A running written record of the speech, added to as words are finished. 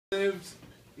Lived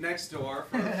next door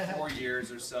for 4 years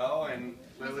or so, and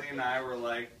Lily and I were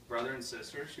like brother and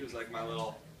sister. She was like my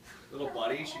little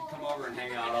buddy. She'd come over and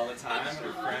hang out all the time, and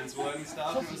her friends would and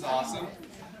stuff. It was awesome.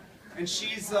 And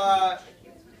she's,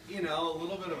 you know, a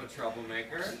little bit of a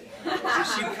troublemaker. So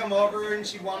she'd come over and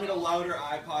she'd want me to load her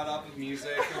iPod up with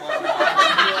music and whatnot.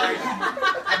 She'd be like,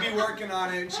 I'd be working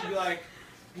on it, and she'd be like,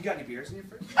 "You got any beers in your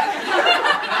fridge?" And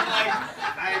I'm like,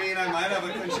 I mean, I might have a.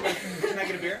 And she's like, "Can I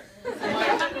get a beer?" I'm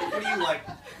like, "What do you like?"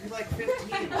 "You're like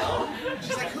 15, bro."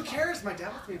 She's like, "Who cares? My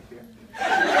dad lets me have a beer."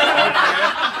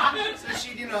 Okay. So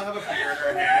she'd, you know, have a beer in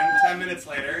her hand. 10 minutes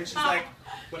later, and she's like,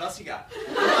 "What else you got?"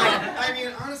 I'm like, I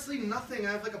mean, honestly, nothing.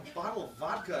 I have like a bottle of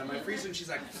vodka in my freezer, and she's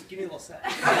like, "Give me a little sip."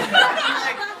 I'm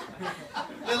like,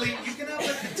 "Lily, you can have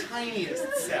like the tiniest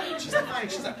sip." She's like, "Fine."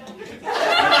 She's like, I'm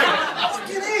like,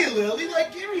 "Fucking hey, Lily,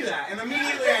 like, give me that." And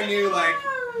immediately I knew, like,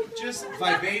 just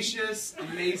vivacious,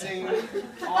 amazing,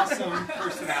 awesome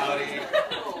personality.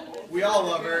 We all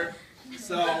love her.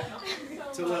 So,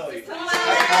 to Lily.